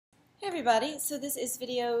Hey everybody, so this is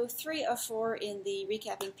video 3 of 4 in the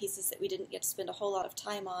recapping pieces that we didn't get to spend a whole lot of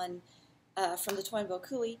time on from the Toynbee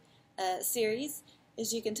Cooley series.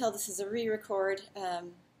 As you can tell, this is a re-record.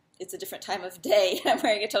 It's a different time of day. I'm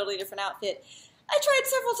wearing a totally different outfit. I tried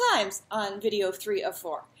several times on video 3 of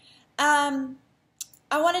 4. I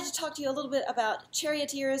wanted to talk to you a little bit about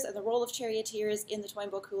charioteers and the role of charioteers in the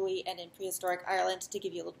Toynbee Cooley and in prehistoric Ireland to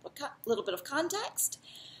give you a little bit of context.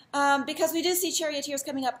 Because we do see charioteers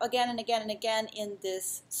coming up again and again and again in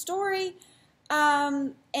this story,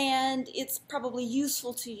 and it's probably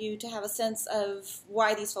useful to you to have a sense of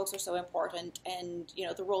why these folks are so important and, you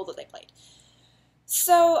know, the role that they played.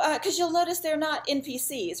 So, because you'll notice they're not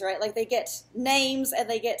NPCs, right? Like, they get names and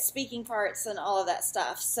they get speaking parts and all of that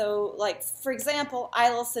stuff. So, like, for example,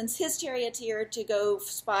 Ailill sends his charioteer to go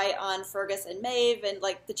spy on Fergus and Maeve, and,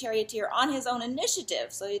 like, the charioteer on his own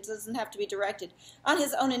initiative, so it doesn't have to be directed, on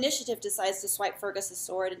his own initiative decides to swipe Fergus's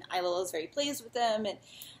sword, and Ailill is very pleased with them.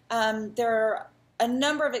 And there are a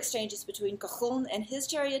number of exchanges between Cahún and his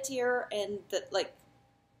charioteer, and that, like,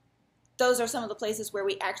 those are some of the places where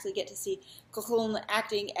we actually get to see Cahún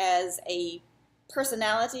acting as a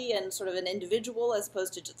personality and sort of an individual as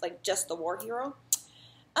opposed to just the war hero.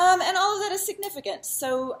 And all of that is significant.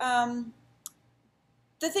 So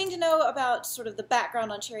the thing to know about sort of the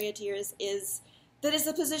background on charioteers is that it's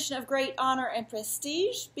a position of great honor and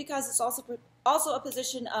prestige because it's also a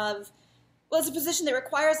position of, well, it's a position that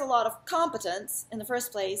requires a lot of competence in the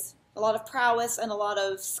first place, a lot of prowess and a lot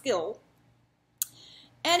of skill.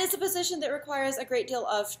 And it's a position that requires a great deal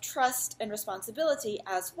of trust and responsibility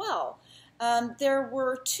as well. There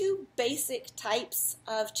were two basic types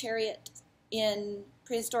of chariot in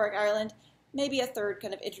prehistoric Ireland, maybe a third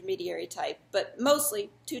kind of intermediary type, but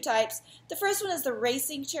mostly two types. The first one is the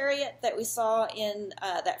racing chariot that we saw in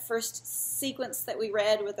that first sequence that we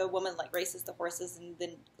read, with a woman like races the horses and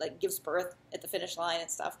then like gives birth at the finish line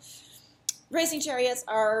and stuff. Racing chariots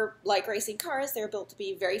are like racing cars. They're built to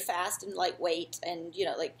be very fast and lightweight, and, you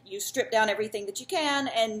know, like, you strip down everything that you can,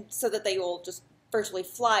 and so that they will just virtually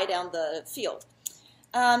fly down the field.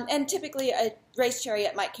 And typically a race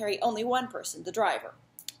chariot might carry only one person, the driver.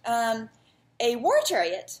 A war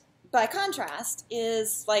chariot, by contrast,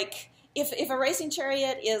 is like, if a racing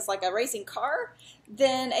chariot is like a racing car,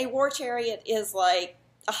 then a war chariot is like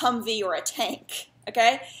a Humvee or a tank,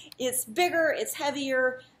 okay? It's bigger, it's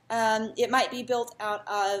heavier. It might be built out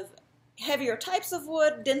of heavier types of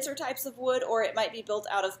wood, denser types of wood, or it might be built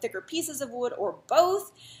out of thicker pieces of wood, or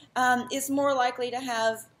both. It's more likely to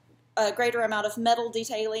have a greater amount of metal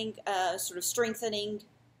detailing, sort of strengthening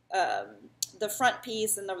the front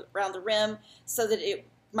piece and around the rim so that it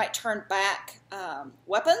might turn back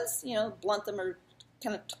weapons, you know, blunt them or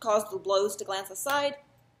kind of cause the blows to glance aside.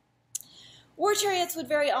 War chariots would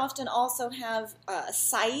very often also have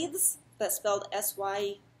scythes. That's spelled S-C-Y-T-H-E.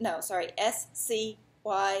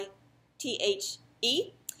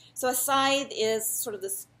 So a scythe is sort of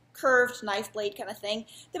this curved knife blade kind of thing.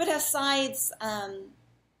 They would have scythes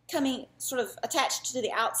coming sort of attached to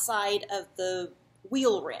the outside of the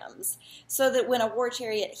wheel rims, so that when a war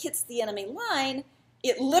chariot hits the enemy line,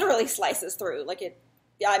 it literally slices through. Like it,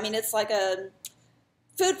 I mean, it's like a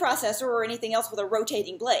food processor or anything else with a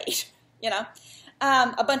rotating blade, you know?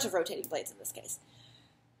 A bunch of rotating blades in this case.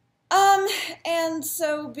 And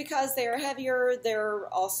so because they're heavier, they're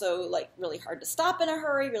also like really hard to stop in a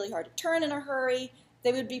hurry, really hard to turn in a hurry.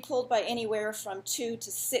 They would be pulled by anywhere from 2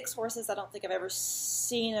 to 6 horses. I don't think I've ever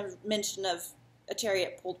seen a mention of a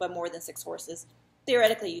chariot pulled by more than 6 horses.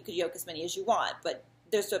 Theoretically, you could yoke as many as you want, but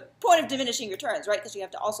there's a point of diminishing returns, right? Because you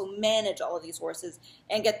have to also manage all of these horses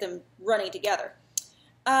and get them running together.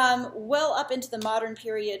 Well up into the modern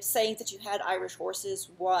period, saying that you had Irish horses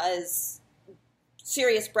was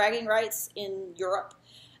serious bragging rights in Europe.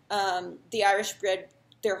 The Irish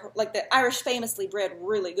the Irish famously bred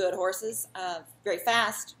really good horses, very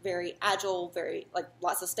fast, very agile, very, like,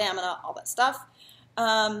 lots of stamina, all that stuff.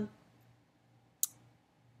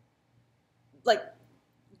 Like,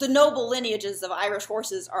 the noble lineages of Irish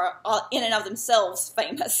horses are in and of themselves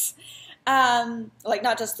famous. Like,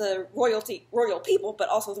 not just the royal people, but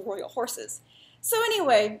also the royal horses. So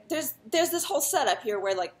anyway, there's this whole setup here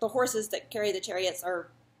where, like, the horses that carry the chariots are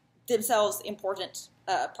themselves important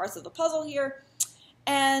parts of the puzzle here.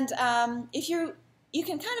 And if you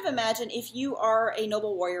can kind of imagine if you are a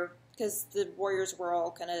noble warrior, because the warriors were all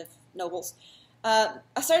kind of nobles. I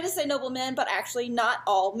started to say noblemen, but actually not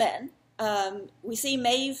all men. We see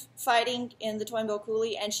Maeve fighting in the Toynbee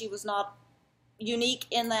Cooley, and she was not unique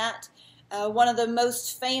in that. One of the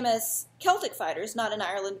most famous Celtic fighters, not in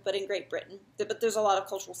Ireland, but in Great Britain, but there's a lot of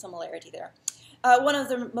cultural similarity there. One of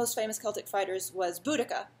the most famous Celtic fighters was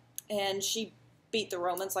Boudica, and she beat the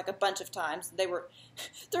Romans like a bunch of times. The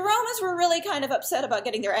Romans were really kind of upset about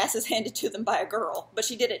getting their asses handed to them by a girl, but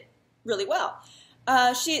she did it really well.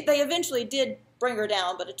 They eventually did bring her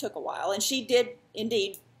down, but it took a while, and she did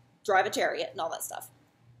indeed drive a chariot and all that stuff.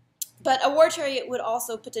 But a war chariot would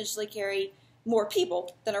also potentially carry more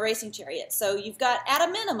people than a racing chariot. So you've got, at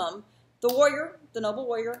a minimum, the warrior, the noble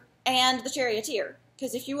warrior, and the charioteer.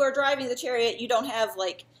 Because if you are driving the chariot, you don't have,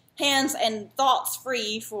 like, hands and thoughts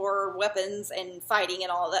free for weapons and fighting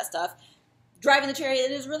and all of that stuff. Driving the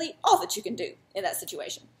chariot is really all that you can do in that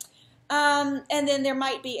situation. And then there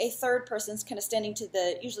might be a third person kind of standing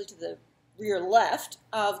usually to the rear left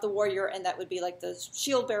of the warrior, and that would be like the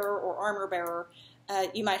shield bearer or armor bearer.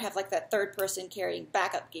 You might have like that third person carrying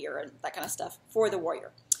backup gear and that kind of stuff for the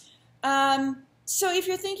warrior. So if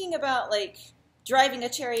you're thinking about like driving a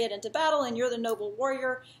chariot into battle and you're the noble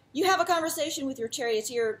warrior, you have a conversation with your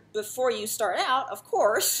charioteer before you start out, of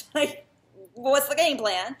course, like what's the game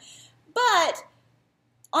plan? But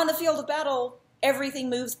on the field of battle, everything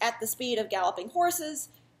moves at the speed of galloping horses.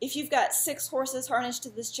 If you've got 6 horses harnessed to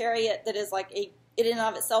this chariot that is like in and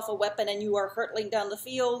of itself a weapon, and you are hurtling down the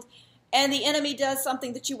field, and the enemy does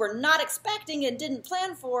something that you were not expecting and didn't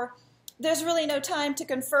plan for, there's really no time to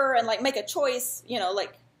confer and like make a choice, you know,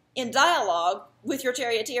 like in dialogue with your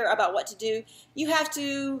charioteer about what to do. You have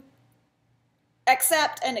to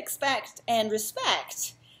accept and expect and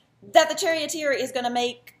respect that the charioteer is going to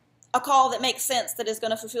make a call that makes sense, that is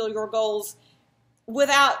going to fulfill your goals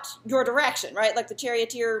without your direction, right? Like the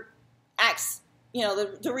charioteer acts, you know,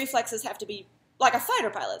 the reflexes have to be like a fighter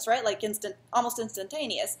pilot's, right? Like almost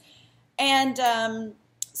instantaneous. And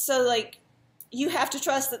so like you have to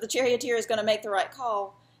trust that the charioteer is going to make the right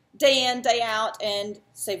call day in, day out, and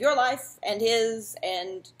save your life and his,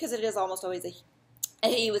 and because it is almost always a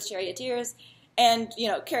he with charioteers, and, you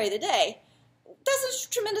know, carry the day. That's a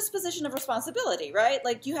tremendous position of responsibility, right?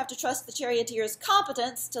 Like you have to trust the charioteer's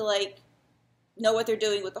competence to like know what they're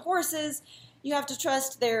doing with the horses. You have to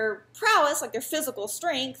trust their prowess, like their physical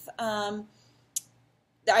strength.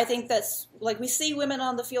 I think that's, like, we see women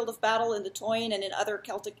on the field of battle in the Táin and in other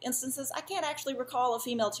Celtic instances. I can't actually recall a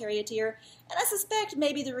female charioteer, and I suspect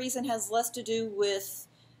maybe the reason has less to do with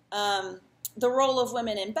the role of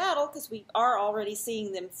women in battle, because we are already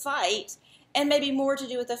seeing them fight, and maybe more to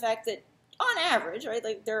do with the fact that, on average, right,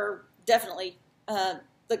 like, there are definitely,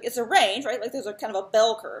 like, it's a range, right, like, there's a kind of a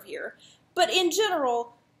bell curve here, but in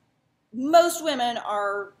general, most women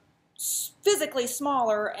are physically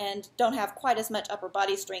smaller and don't have quite as much upper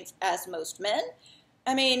body strength as most men.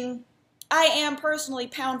 I mean, I am personally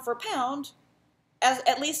pound for pound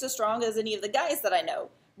at least as strong as any of the guys that I know,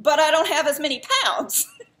 but I don't have as many pounds,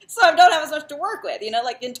 so I don't have as much to work with, you know,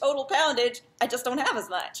 like in total poundage, I just don't have as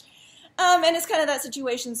much. And it's kind of that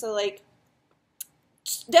situation, so like,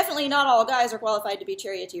 definitely not all guys are qualified to be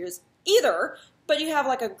charioteers either, but you have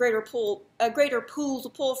like a greater pool to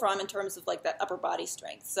pull from in terms of like that upper body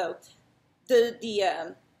strength. So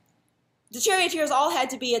the charioteers all had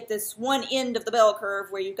to be at this one end of the bell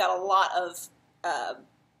curve where you've got a lot of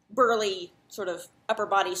burly sort of upper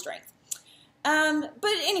body strength.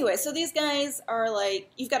 But anyway, so these guys are like,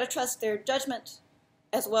 you've got to trust their judgment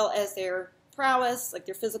as well as their prowess, like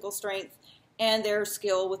their physical strength and their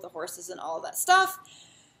skill with the horses and all of that stuff.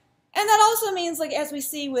 And that also means, like, as we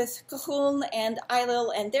see with Cahuln and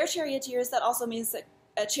Eilil and their charioteers, that also means that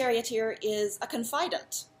a charioteer is a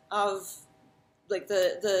confidant of, like,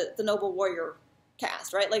 the noble warrior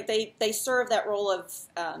caste, right? Like, they serve that role of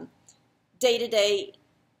day-to-day,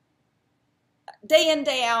 day in,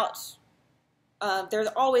 day out.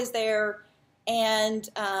 They're always there, and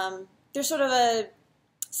they're sort of a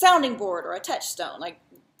sounding board or a touchstone. Like,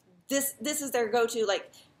 this is their go-to, like,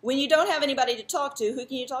 when you don't have anybody to talk to, who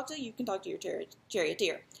can you talk to? You can talk to your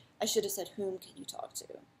charioteer. I should have said, whom can you talk to?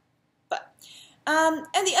 But, and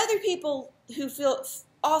the other people who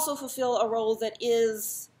also fulfill a role that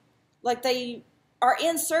is, like, they are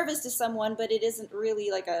in service to someone, but it isn't really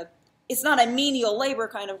like it's not a menial labor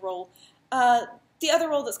kind of role. The other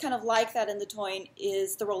role that's kind of like that in the Táin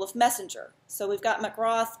is the role of messenger. So we've got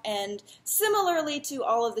Macroth, and similarly to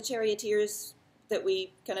all of the charioteers that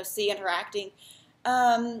we kind of see interacting,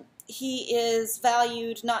 he is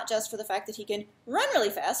valued not just for the fact that he can run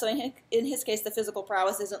really fast, so in his case the physical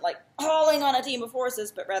prowess isn't like hauling on a team of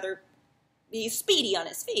horses, but rather he's speedy on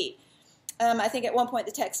his feet. I think at one point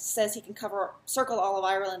the text says he can circle all of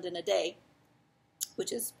Ireland in a day,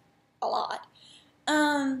 which is a lot.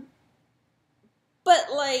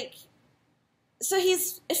 But like, so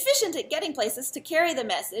he's efficient at getting places to carry the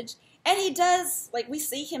message, and he does, like, we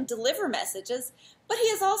see him deliver messages, but he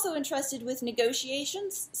is also entrusted with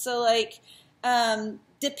negotiations. So, like,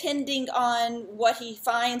 Depending on what he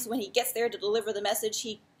finds when he gets there to deliver the message,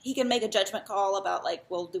 he can make a judgment call about, like,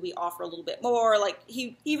 well, do we offer a little bit more? Like,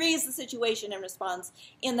 he reads the situation and responds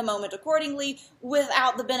in the moment accordingly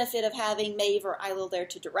without the benefit of having Maeve or Ailill there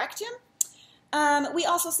to direct him. We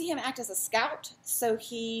also see him act as a scout, so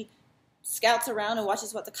he scouts around and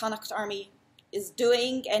watches what the Connacht army is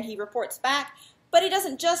doing, and he reports back. But he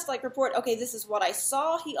doesn't just, like, report, okay, this is what I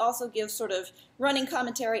saw. He also gives sort of running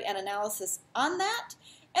commentary and analysis on that.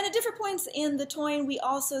 And at different points in the Táin, we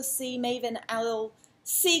also see Maeve and Ailill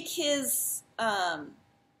seek his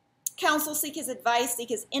counsel, seek his advice, seek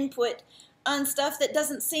his input on stuff that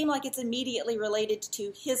doesn't seem like it's immediately related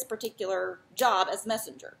to his particular job as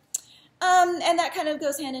messenger. And that kind of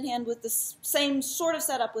goes hand in hand with the same sort of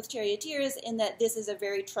setup with Charioteers, in that this is a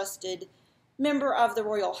very trusted member of the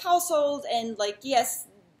royal household, and, like, yes,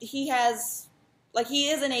 he has, like, he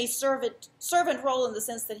is in a servant role in the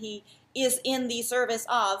sense that he is in the service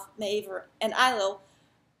of Maeve and Ailill,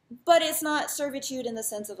 but it's not servitude in the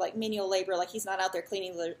sense of, like, menial labor. Like, he's not out there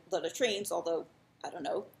cleaning the latrines, although, I don't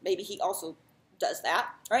know, maybe he also does that,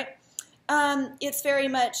 right? It's very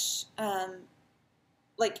much,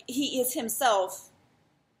 like, he is himself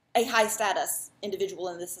a high-status individual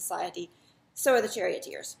in this society. So are the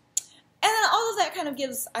Charioteers. And then all of that kind of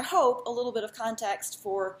gives, I hope, a little bit of context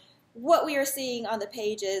for what we are seeing on the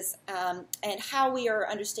pages, and how we are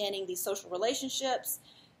understanding these social relationships.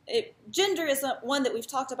 Gender is one that we've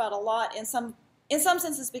talked about a lot in some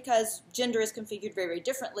senses, because gender is configured very, very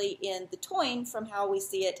differently in the Táin from how we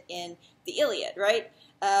see it in the Iliad, right?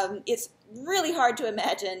 It's really hard to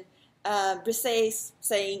imagine Briseis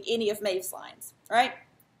saying any of Maeve's lines, right?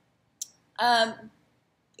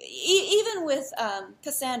 Even with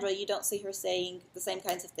Cassandra, you don't see her saying the same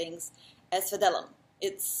kinds of things as Fidelum.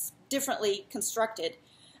 It's differently constructed.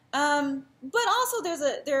 But also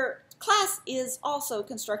their class is also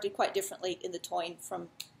constructed quite differently in the Táin from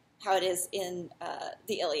how it is in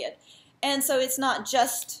the Iliad. And so it's not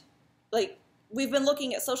just, like, we've been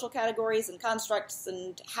looking at social categories and constructs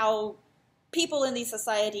and how people in these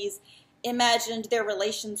societies imagined their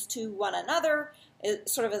relations to one another,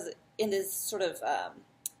 sort of as in this sort of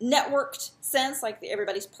networked sense, like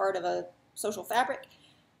everybody's part of a social fabric.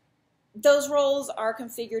 Those roles are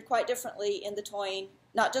configured quite differently in the Táin,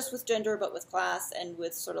 not just with gender, but with class and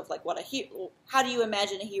with sort of like how do you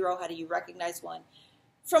imagine a hero, how do you recognize one,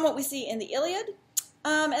 from what we see in the Iliad.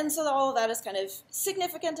 And so all of that is kind of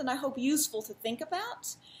significant and I hope useful to think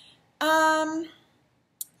about. I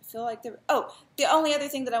feel like the only other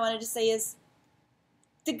thing that I wanted to say is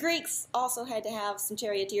the Greeks also had to have some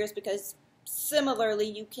charioteers, because similarly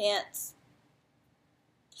you can't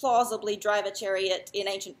plausibly drive a chariot in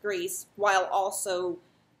ancient Greece while also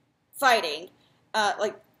fighting. The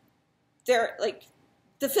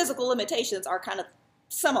physical limitations are kind of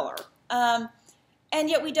similar. And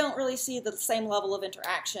yet we don't really see the same level of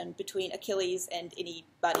interaction between Achilles and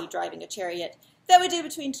anybody driving a chariot that we do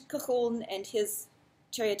between Cuchulainn and his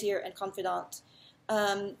charioteer and confidant.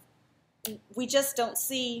 We just don't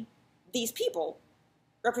see these people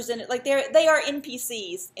represented. Like, they are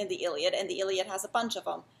NPCs in the Iliad, and the Iliad has a bunch of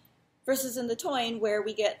them. Versus in the Táin, where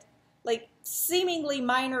we get, like, seemingly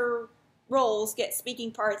minor roles get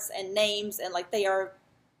speaking parts and names, and, like, they are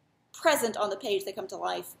present on the page. They come to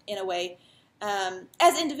life in a way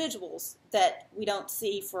as individuals that we don't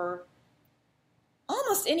see for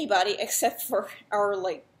almost anybody except for our,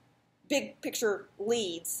 like, big picture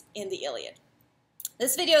leads in the Iliad.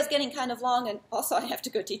 This video is getting kind of long, and also I have to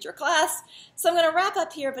go teach your class, so I'm going to wrap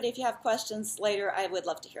up here, but if you have questions later, I would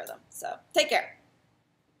love to hear them. So, take care.